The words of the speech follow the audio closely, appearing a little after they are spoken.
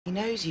He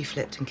knows you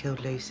flipped and killed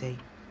Lucy,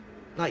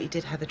 like you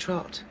did Heather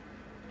Trott.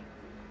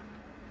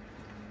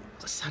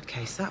 What a sad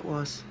case that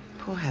was.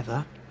 Poor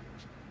Heather.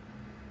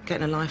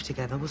 Getting a life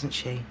together, wasn't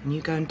she? And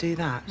you go and do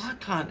that. My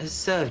client has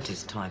served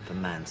his time for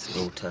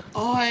manslaughter.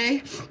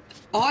 I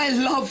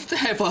loved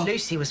Heather.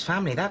 Lucy was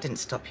family. That didn't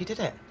stop you, did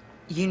it?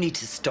 You need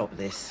to stop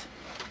this.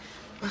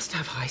 Must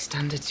have high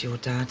standards, your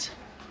dad.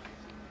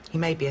 He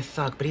may be a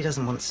thug, but he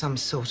doesn't want some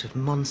sort of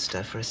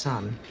monster for a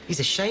son. He's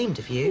ashamed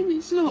of you.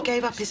 He's not. He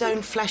gave up his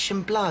own flesh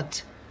and blood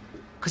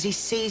because he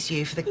sees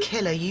you for the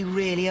killer you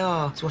really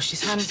are. He's washed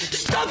his hands of you.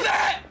 Stop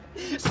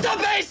it! Stop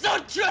it! It's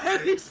not true!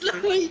 It's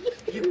like...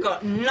 You've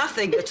got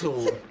nothing at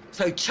all.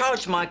 So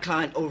charge my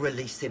client or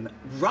release him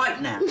right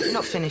now.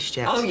 Not finished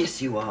yet. Oh,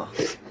 yes, you are.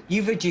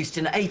 You've reduced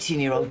an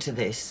 18-year-old to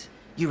this.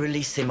 You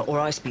release him or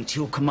I speak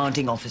to your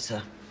commanding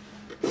officer.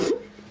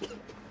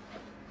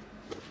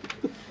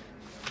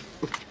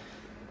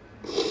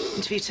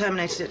 Interview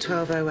terminated at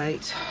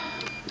 12:08.